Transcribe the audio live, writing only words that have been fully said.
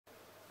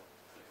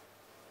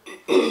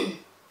Start.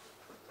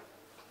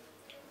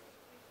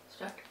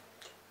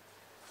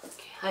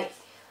 Okay, hi.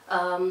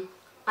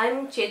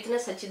 I'm Chetana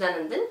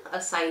Sachidanandan,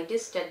 a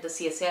scientist at the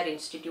CSIR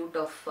Institute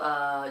of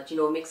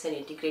Genomics and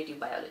Integrative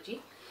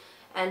Biology.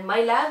 And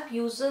my lab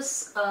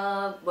uses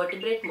a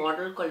vertebrate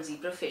model called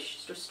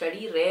zebrafish to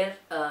study rare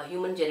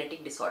human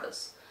genetic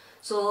disorders.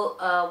 So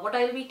what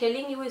I'll be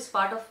telling you is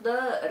part of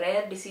the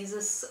rare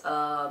diseases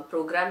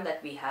program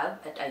that we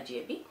have at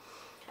IGAB.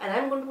 And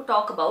I'm going to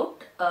talk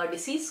about a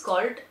disease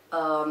called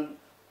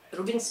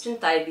Rubinstein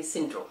Taybi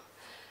syndrome.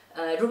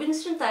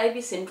 Rubinstein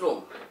Taybi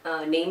syndrome,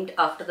 named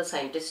after the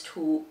scientist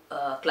who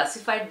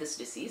classified this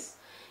disease,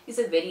 is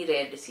a very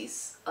rare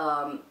disease.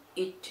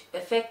 It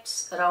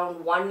affects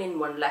around 1 in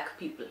 1 lakh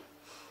people.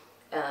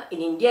 In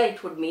India,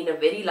 it would mean a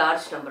very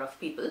large number of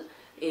people,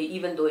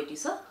 even though it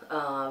is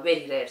a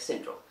very rare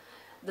syndrome.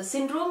 The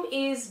syndrome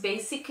is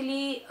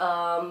basically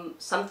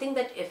something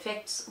that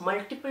affects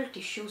multiple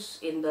tissues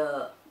in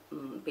the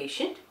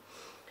patient,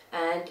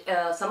 and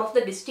some of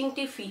the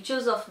distinctive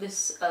features of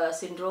this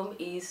syndrome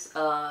is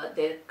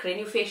their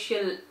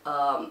craniofacial,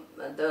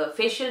 the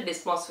facial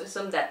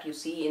dysmorphism that you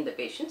see in the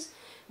patients,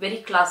 very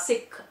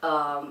classic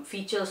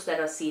features that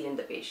are seen in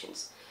the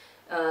patients.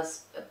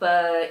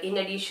 In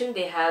addition,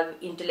 they have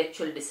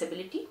intellectual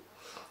disability.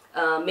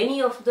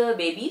 Many of the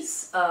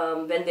babies,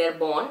 when they are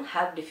born,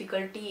 have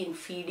difficulty in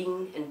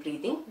feeding and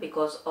breathing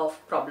because of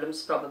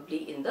problems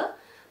probably in the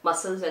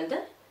muscles and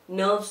the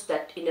nerves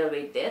that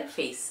innervate their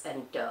face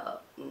and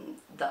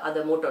the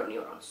other motor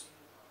neurons.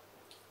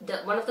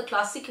 One of the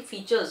classic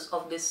features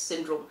of this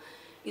syndrome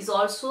is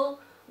also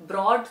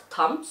broad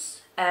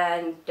thumbs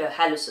and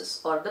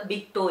hallucis, or the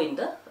big toe in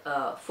the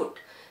foot.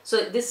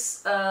 So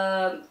this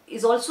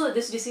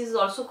disease is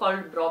also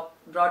called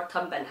broad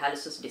thumb and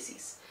hallucis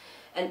disease.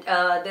 And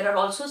there are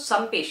also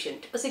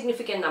a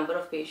significant number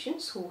of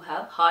patients who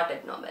have heart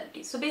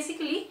abnormalities. So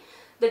basically,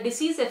 the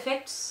disease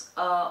affects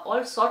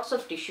all sorts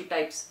of tissue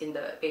types in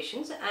the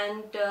patients,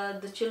 and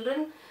the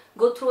children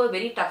go through a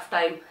very tough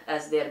time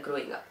as they are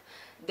growing up.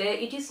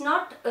 It is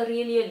not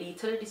really a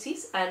lethal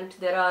disease, and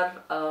there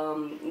are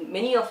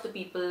many of the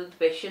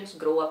patients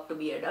grow up to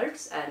be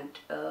adults and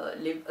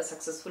live a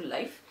successful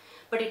life,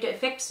 but it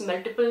affects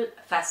multiple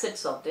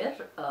facets of their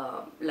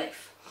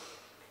life.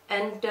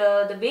 And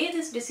the way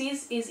this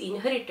disease is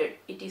inherited,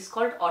 it is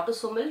called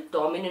autosomal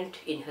dominant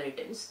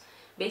inheritance.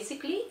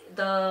 Basically,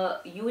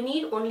 you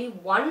need only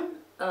one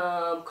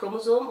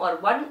chromosome or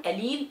one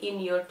allele in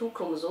your 2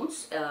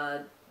 chromosomes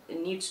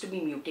needs to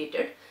be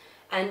mutated,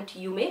 and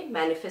you may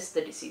manifest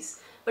the disease.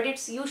 But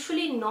it's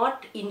usually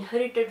not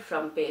inherited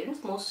from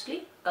parents.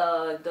 Mostly,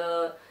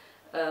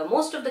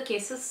 most of the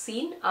cases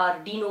seen are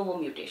de novo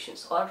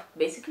mutations, or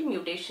basically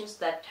mutations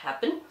that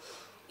happen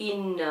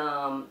in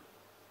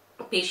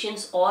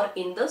patients or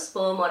in the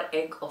sperm or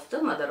egg of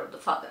the mother or the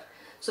father.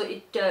 So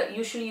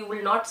usually you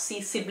will not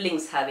see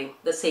siblings having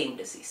the same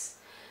disease.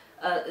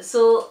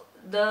 So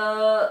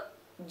the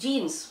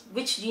genes,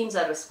 which genes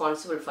are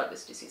responsible for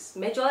this disease?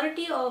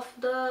 Majority of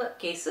the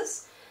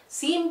cases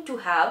seem to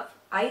have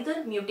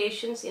either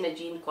mutations in a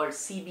gene called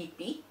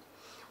CBP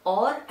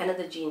or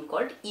another gene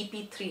called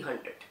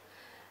EP300.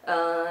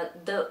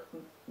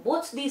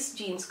 Both these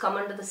genes come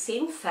under the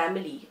same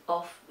family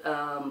of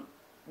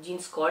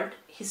genes called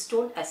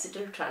histone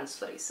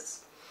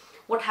acetyltransferases.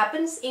 What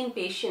happens in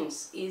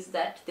patients is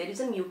that there is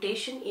a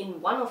mutation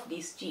in one of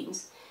these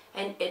genes,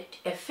 and it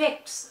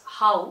affects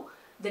how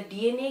the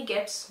DNA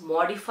gets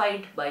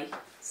modified by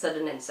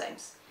certain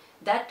enzymes.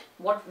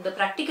 What the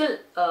practical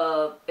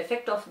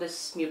effect of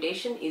this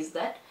mutation is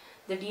that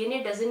the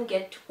DNA doesn't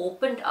get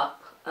opened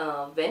up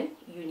when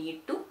you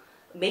need to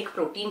make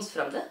proteins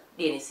from the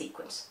DNA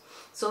sequence.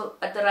 So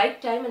at the right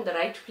time and the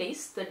right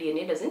place, the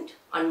DNA doesn't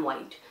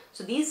unwind.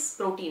 So these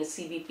proteins,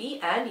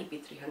 CBP and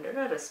EP300,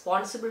 are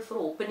responsible for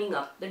opening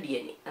up the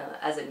DNA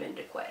as and when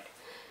required.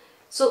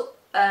 So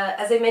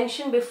as I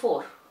mentioned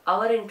before,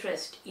 our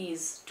interest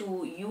is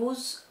to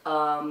use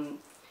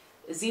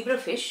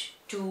zebrafish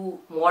to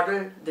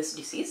model this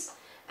disease.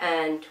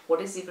 And what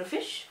is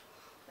zebrafish?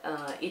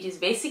 It is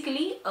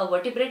basically a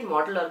vertebrate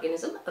model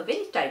organism, a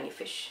very tiny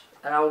fish,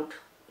 around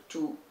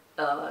 2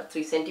 to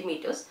 3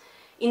 centimeters,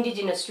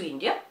 indigenous to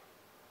India,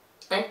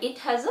 and it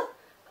has a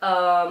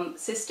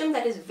system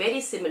that is very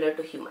similar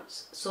to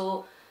humans.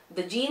 So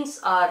the genes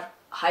are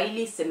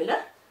highly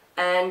similar,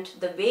 and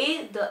the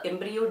way the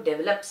embryo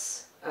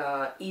develops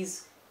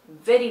is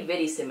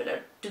very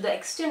similar, to the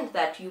extent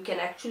that you can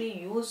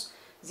actually use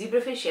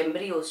zebrafish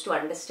embryos to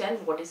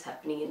understand what is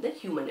happening in the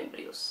human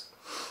embryos.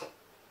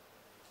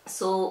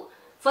 So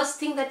first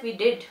thing that we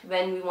did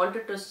when we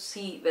wanted to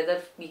see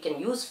whether we can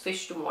use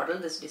fish to model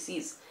this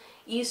disease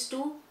is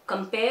to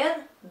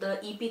compare the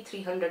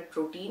EP300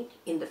 protein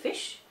in the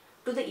fish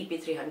to the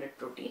EP300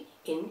 protein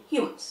in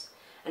humans.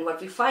 And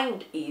what we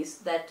find is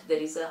that there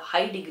is a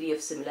high degree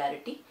of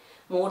similarity,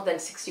 more than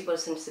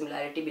 60%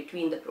 similarity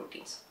between the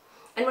proteins.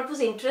 And what was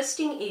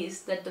interesting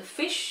is that the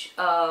fish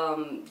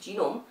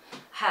genome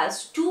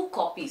has 2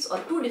 copies or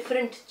 2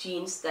 different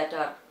genes that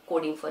are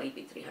coding for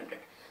EP300.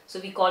 So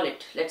we call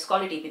it, let's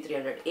call it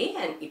EP300A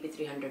and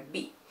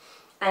EP300B.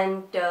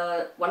 And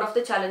one of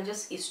the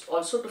challenges is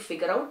also to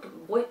figure out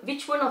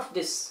which one of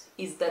this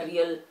is the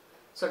real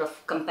sort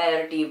of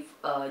comparative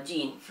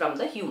gene from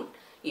the human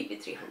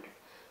EP300.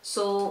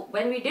 So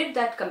when we did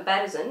that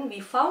comparison,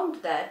 we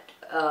found that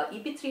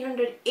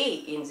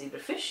EP300A in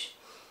zebrafish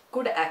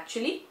could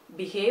actually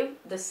behave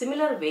the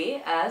similar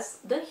way as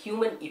the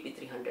human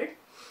EP300,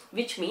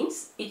 which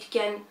means it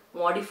can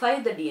modify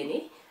the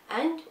DNA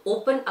and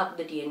open up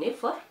the DNA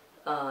for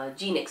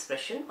gene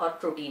expression or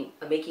protein,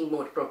 making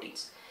more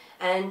proteins.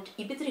 And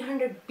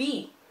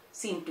EP300B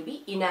seemed to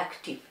be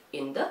inactive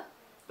in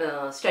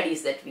the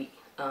studies that we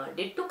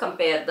did to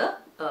compare the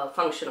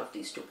function of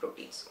these two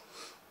proteins.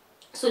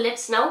 So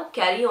let's now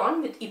carry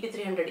on with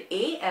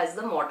EP300A as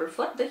the model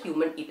for the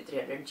human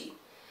EP300 gene.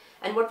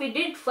 And what we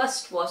did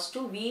first was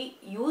we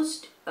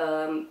used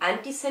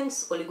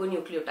antisense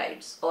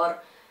oligonucleotides, or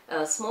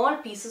small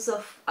pieces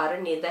of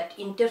RNA that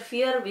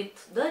interfere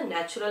with the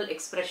natural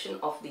expression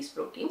of these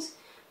proteins,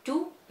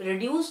 to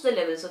reduce the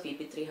levels of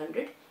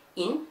EP300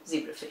 in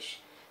zebrafish.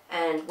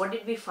 And what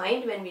did we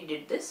find when we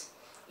did this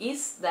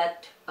is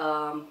that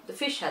the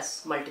fish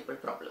has multiple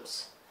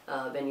problems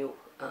when you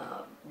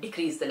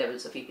decrease the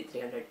levels of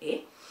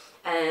EP300A.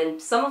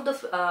 And some of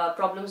the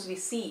problems we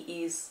see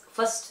is,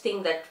 first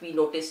thing that we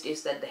noticed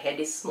is that the head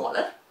is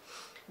smaller,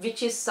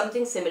 which is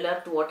something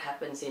similar to what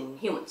happens in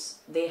humans.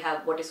 They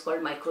have what is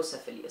called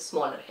microcephaly, a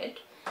smaller head,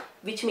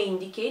 which may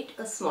indicate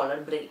a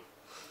smaller brain.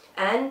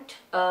 And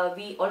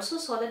we also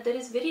saw that there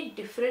is very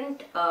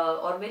different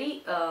or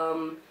very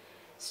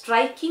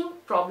striking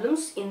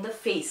problems in the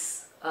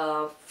face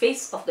of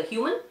the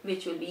human,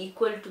 which will be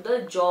equal to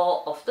the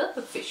jaw of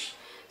the fish.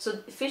 So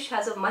the fish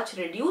has a much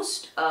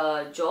reduced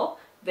jaw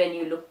when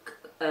you look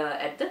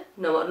at the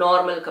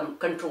normal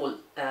control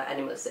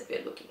animals that we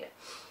are looking at.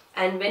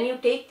 And when you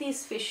take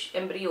these fish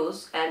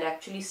embryos and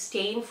actually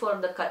stain for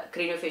the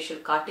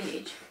craniofacial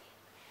cartilage,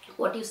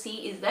 what you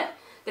see is that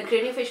the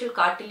craniofacial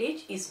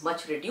cartilage is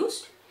much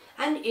reduced,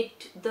 and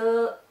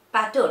the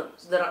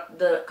patterns,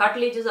 the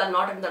cartilages are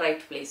not in the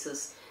right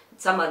places.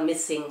 Some are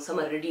missing, some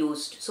are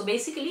reduced. So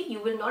basically you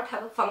will not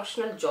have a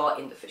functional jaw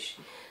in the fish.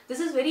 This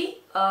is very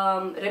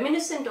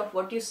reminiscent of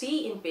what you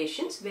see in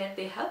patients where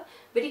they have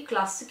very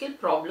classical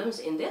problems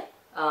in their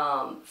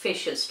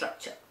facial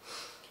structure.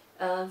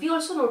 We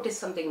also noticed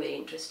something very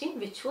interesting,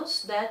 which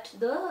was that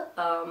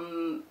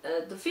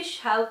the fish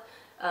have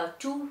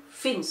two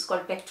fins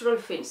called pectoral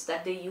fins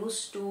that they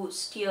use to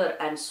steer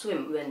and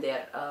swim when they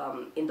are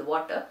in the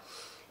water.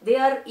 They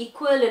are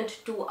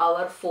equivalent to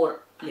our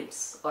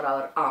forelimbs or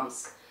our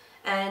arms.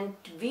 And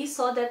we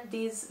saw that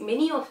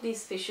many of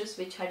these fishes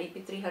which had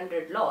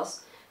EP300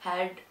 loss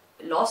had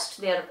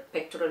lost their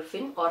pectoral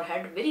fin or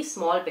had very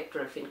small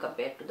pectoral fin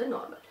compared to the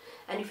normal.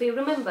 And if you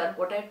remember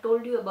what I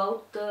told you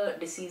about the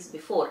disease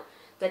before,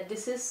 that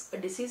this is a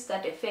disease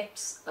that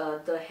affects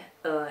the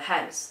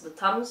hands, the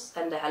thumbs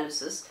and the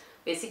hallucis,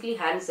 basically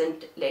hands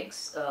and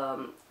legs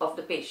of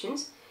the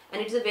patients,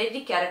 and it's a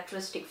very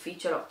characteristic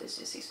feature of this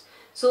disease.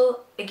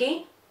 So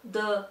again,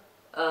 the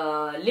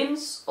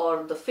limbs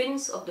or the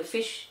fins of the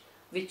fish,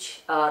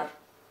 which are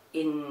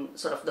in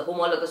sort of the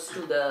homologous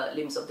to the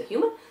limbs of the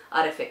human,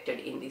 are affected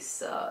in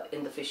this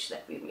in the fish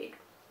that we made.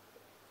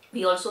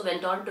 We also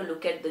went on to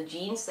look at the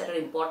genes that are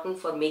important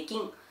for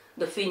making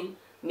the fin,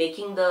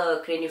 making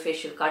the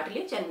craniofacial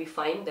cartilage, and we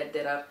find that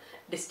there are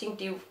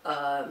distinctive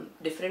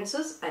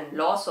differences and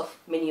loss of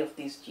many of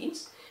these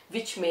genes,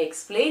 which may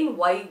explain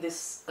why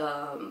this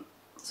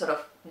sort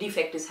of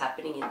defect is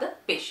happening in the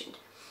patient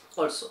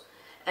also.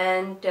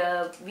 And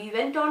we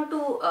went on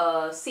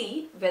to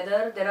see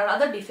whether there are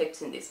other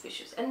defects in these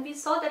fishes, and we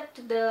saw that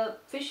the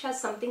fish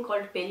has something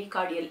called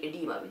pericardial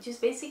edema, which is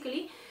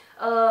basically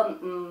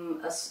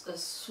a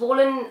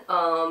swollen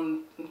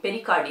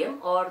pericardium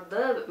or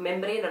the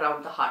membrane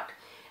around the heart.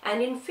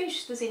 And in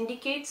fish, this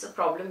indicates a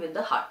problem with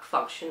the heart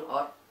function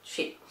or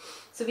shape.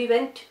 So we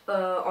went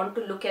on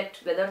to look at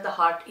whether the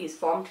heart is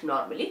formed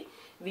normally.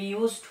 We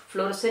used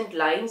fluorescent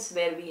lines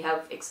where we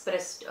have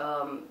expressed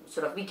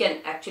we can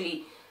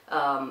actually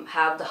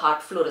have the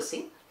heart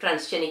fluorescing,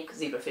 transgenic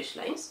zebrafish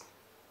lines,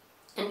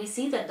 and we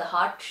see that the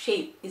heart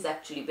shape is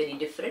actually very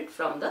different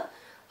from the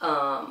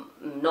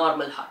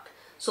normal heart.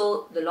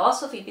 So the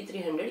loss of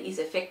EP300 is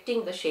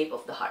affecting the shape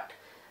of the heart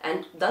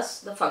and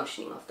thus the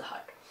functioning of the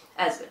heart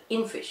as well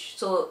in fish.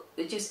 So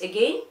which is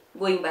again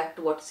going back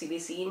to what we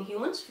see in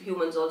humans.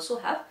 Humans also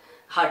have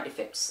heart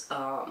defects.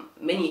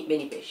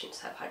 Many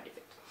patients have heart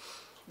defects.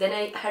 Then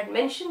I had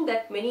mentioned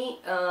that many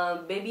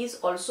babies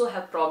also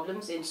have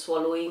problems in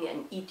swallowing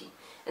and eating,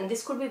 and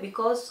this could be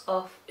because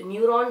of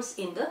neurons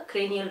in the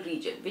cranial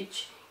region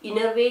which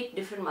innervate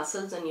different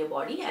muscles in your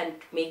body and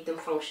make them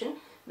function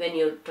when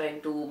you're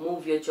trying to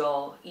move your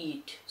jaw,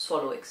 eat,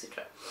 swallow,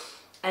 etc.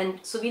 And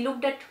so we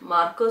looked at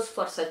markers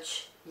for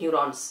such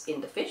neurons in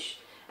the fish,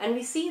 and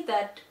we see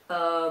that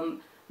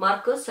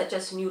markers such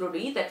as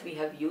neuro-D that we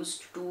have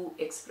used to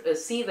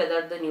see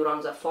whether the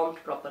neurons are formed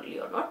properly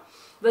or not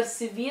were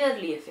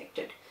severely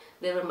affected.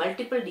 There were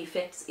multiple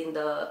defects in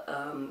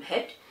the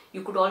head,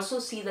 You could also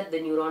see that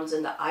the neurons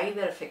in the eye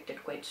were affected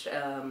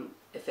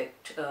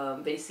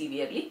very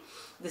severely.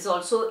 This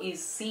also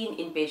is seen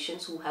in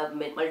patients who have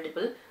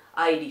multiple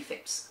eye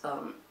defects.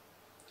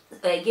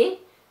 Again,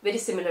 very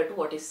similar to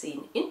what is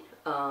seen in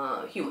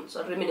humans,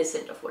 or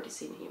reminiscent of what is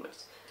seen in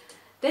humans.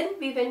 Then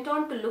we went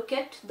on to look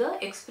at the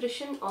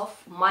expression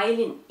of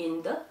myelin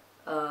in the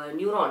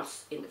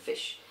neurons in the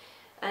fish.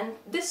 And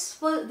this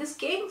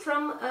came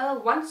from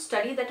one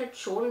study that had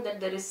shown that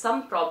there is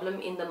some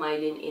problem in the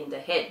myelin in the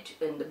head,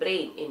 in the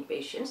brain in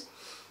patients.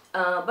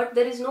 But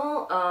there is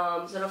no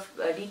sort of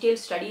detailed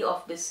study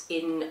of this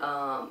in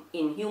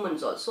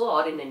humans also,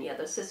 or in any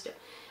other system.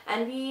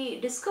 And we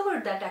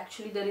discovered that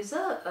actually there is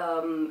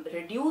a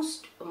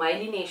reduced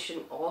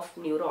myelination of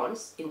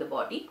neurons in the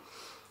body.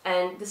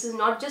 And this is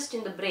not just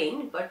in the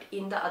brain, but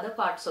in the other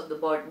parts of the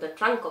body, the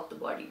trunk of the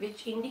body,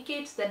 which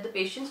indicates that the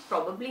patients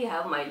probably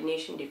have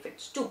myelination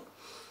defects too,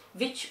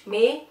 which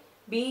may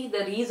be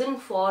the reason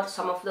for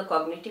some of the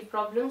cognitive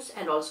problems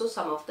and also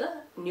some of the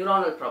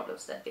neuronal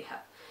problems that they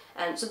have.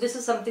 And so this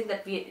is something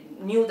that we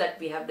knew, that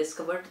we have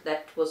discovered,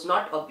 that was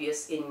not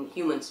obvious in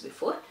humans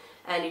before.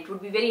 And it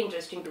would be very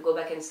interesting to go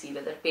back and see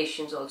whether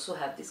patients also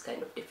have this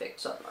kind of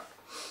defects or not.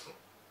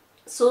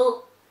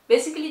 So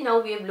basically now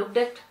we have looked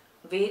at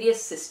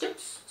various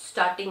systems,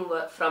 starting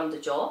from the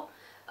jaw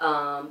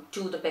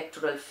to the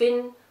pectoral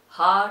fin,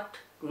 heart,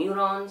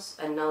 neurons,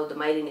 and now the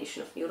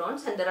myelination of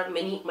neurons, and there are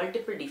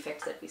multiple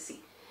defects that we see.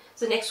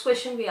 So next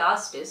question we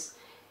asked is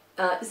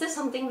there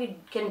something we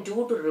can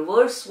do to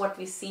reverse what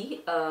we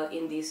see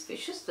in these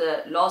fishes?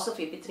 The loss of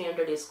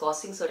AP300 is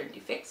causing certain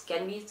defects.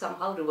 Can we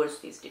somehow reverse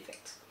these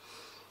defects?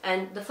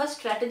 And the first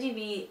strategy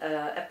we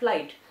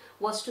applied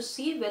was to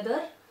see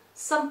whether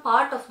some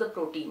part of the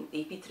protein,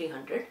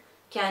 AP300,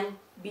 can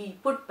be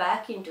put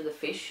back into the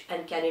fish,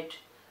 and can it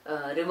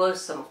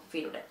reverse some of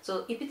the phenotype.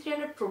 So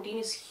AP300 protein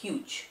is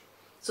huge.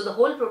 So the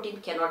whole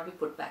protein cannot be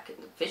put back in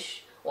the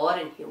fish or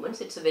in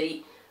humans. It's a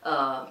very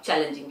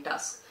challenging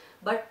task.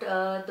 But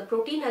the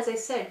protein, as I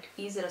said,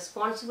 is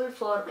responsible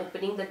for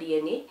opening the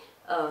DNA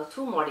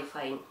through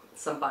modifying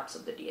some parts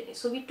of the DNA.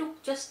 So we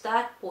took just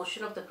that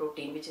portion of the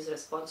protein which is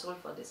responsible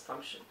for this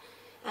function,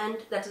 and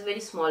that's a very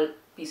small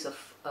piece of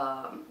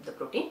the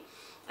protein,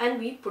 and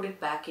we put it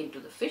back into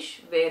the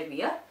fish where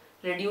we are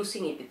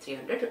reducing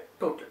AP300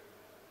 total.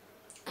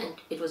 And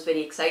it was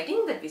very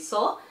exciting that we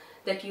saw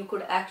that you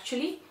could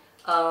actually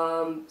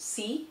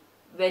see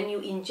when you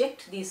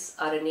inject this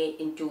RNA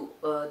into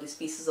these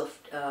pieces of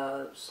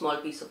small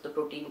piece of the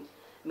protein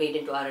made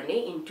into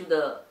RNA into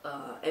the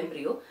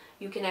embryo,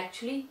 you can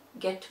actually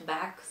get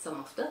back some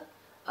of the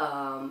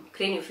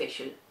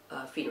craniofacial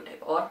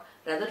phenotype, or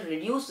rather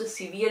reduce the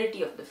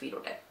severity of the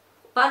phenotype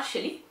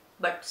partially,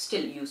 but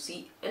still you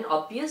see an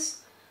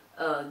obvious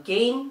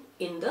gain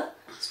in the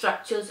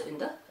structures in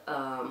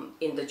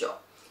the jaw,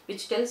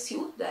 which tells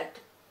you that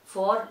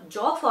for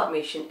jaw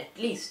formation at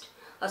least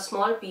a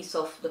small piece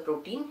of the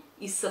protein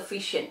is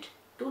sufficient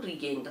to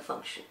regain the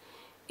function.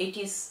 It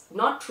is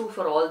not true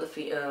for all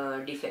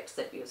the defects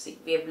that we have seen.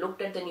 We have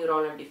looked at the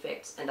neuronal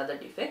defects and other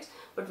defects,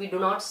 but we do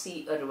not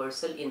see a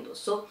reversal in those.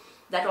 So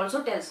that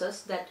also tells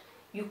us that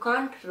you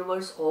can't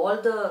reverse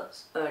all the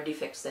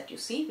defects that you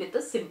see with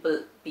a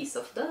simple piece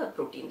of the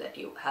protein that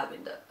you have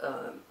in the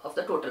of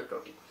the total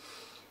protein.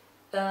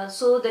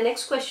 So the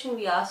next question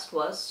we asked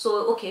was,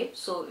 so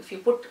if you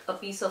put a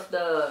piece of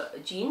the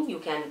gene, you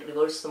can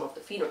reverse some of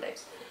the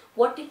phenotypes.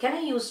 Can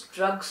I use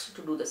drugs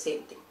to do the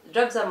same thing?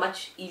 Drugs are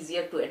much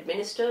easier to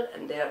administer,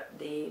 and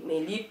they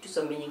may lead to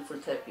some meaningful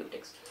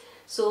therapeutics.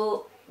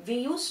 So we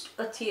used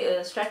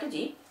a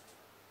strategy.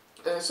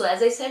 So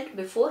as I said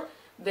before,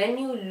 when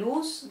you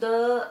lose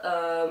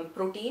the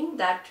protein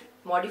that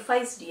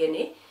modifies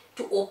DNA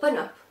to open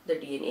up the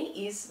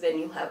DNA is when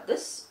you have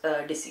this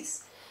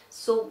disease.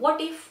 So what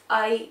if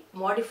I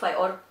modify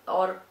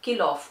or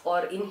kill off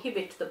or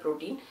inhibit the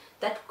protein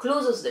that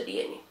closes the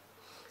DNA?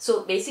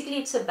 So basically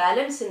it's a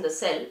balance in the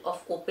cell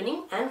of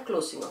opening and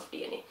closing of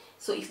DNA.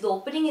 So if the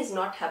opening is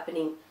not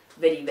happening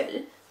very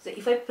well, so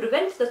if I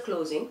prevent the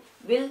closing,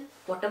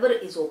 whatever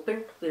is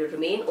opened will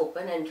remain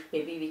open, and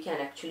maybe we can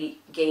actually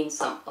gain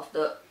some of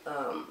the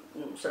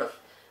sort of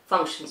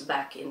functions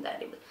back in the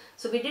animal.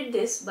 So we did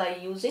this by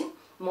using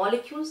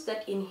molecules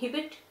that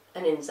inhibit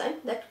an enzyme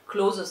that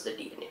closes the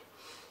DNA.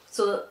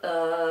 So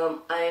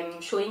I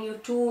am showing you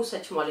two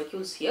such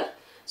molecules here.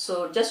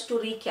 So just to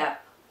recap,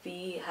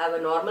 we have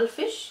a normal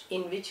fish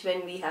in which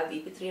when we have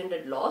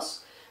AP300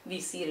 loss, we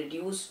see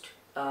reduced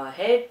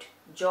head,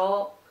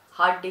 jaw,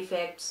 heart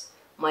defects,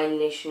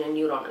 myelination and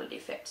neuronal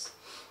defects.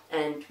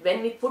 And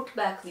when we put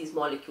back these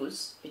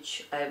molecules,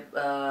 which I've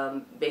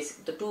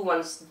the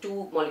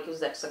two molecules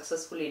that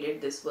successfully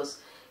did this was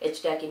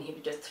HDAC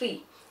inhibitor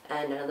 3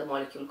 and another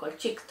molecule called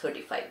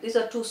CHIK35. These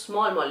are two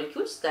small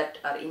molecules that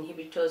are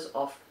inhibitors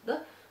of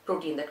the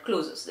protein that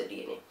closes the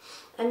DNA.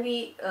 And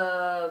we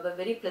were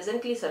very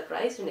pleasantly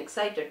surprised and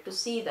excited to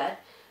see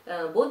that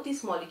both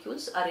these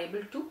molecules are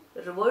able to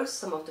reverse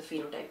some of the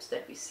phenotypes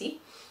that we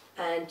see.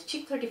 And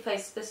CHIK35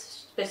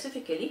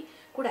 specifically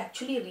could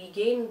actually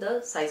regain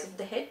the size of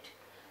the head,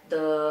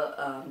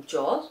 the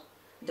jaw,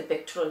 the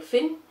pectoral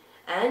fin,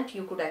 and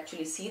you could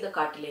actually see the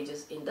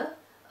cartilages in the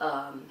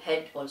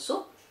head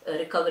also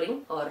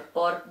recovering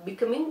or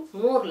becoming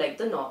more like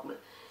the normal.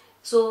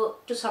 So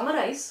to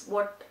summarize,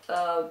 what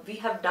we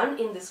have done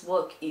in this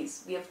work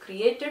is we have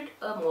created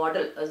a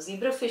model, a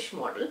zebrafish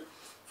model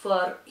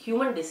for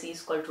human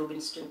disease called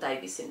Rubinstein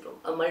Taybi syndrome,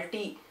 a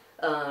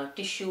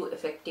multi-tissue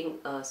affecting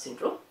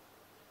syndrome,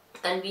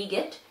 and we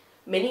get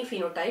many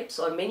phenotypes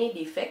or many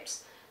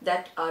defects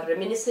that are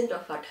reminiscent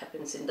of what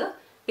happens in the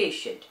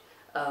patient.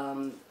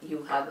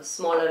 You have a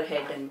smaller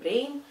head and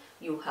brain,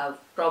 you have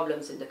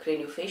problems in the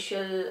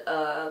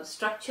craniofacial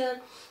structure,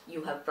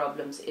 you have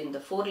problems in the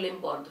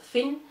forelimb or the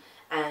fin,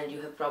 and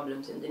you have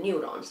problems in the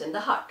neurons and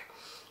the heart.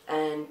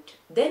 And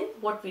then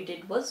what we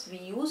did was we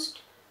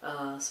used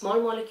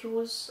small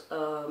molecules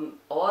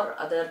or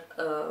other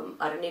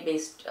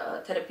RNA-based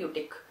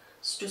therapeutics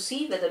to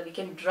see whether we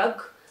can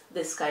drug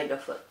this kind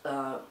of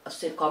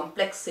a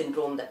complex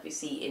syndrome that we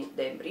see in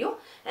the embryo,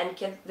 and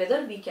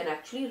whether we can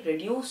actually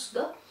reduce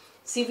the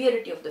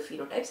severity of the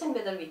phenotypes, and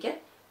whether we can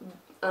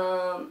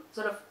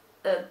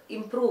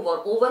improve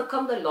or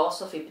overcome the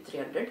loss of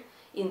EP300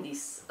 in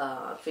these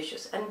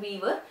fishes. And we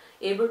were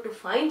able to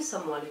find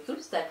some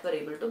molecules that were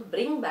able to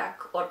bring back,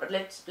 or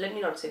let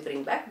me not say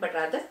bring back, but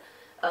rather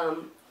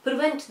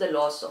prevent the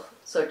loss of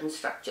certain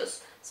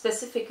structures,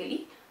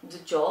 specifically the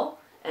jaw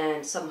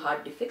and some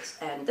heart defects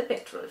and the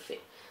pectoral fin.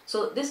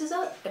 So this is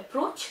an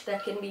approach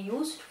that can be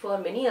used for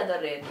many other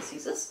rare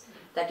diseases.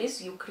 That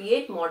is, you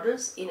create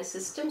models in a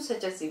system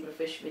such as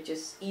zebrafish, which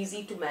is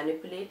easy to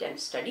manipulate and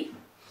study.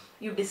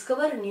 You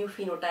discover new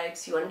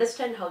phenotypes, you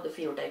understand how the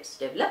phenotypes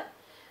develop,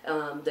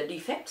 the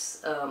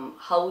defects,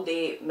 how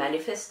they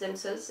manifest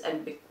themselves,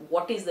 and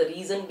what is the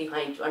reason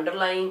behind,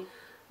 underlying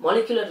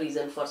molecular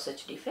reason for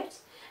such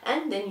defects.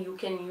 And then you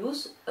can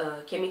use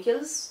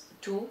chemicals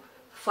to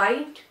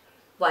find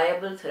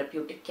viable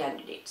therapeutic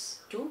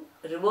candidates to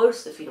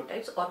reverse the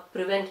phenotypes or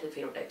prevent the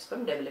phenotypes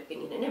from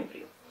developing in an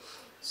embryo.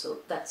 So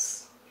that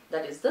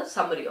is the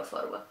summary of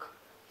our work.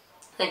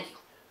 Thank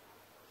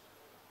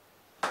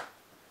you.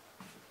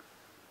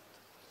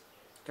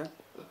 Okay.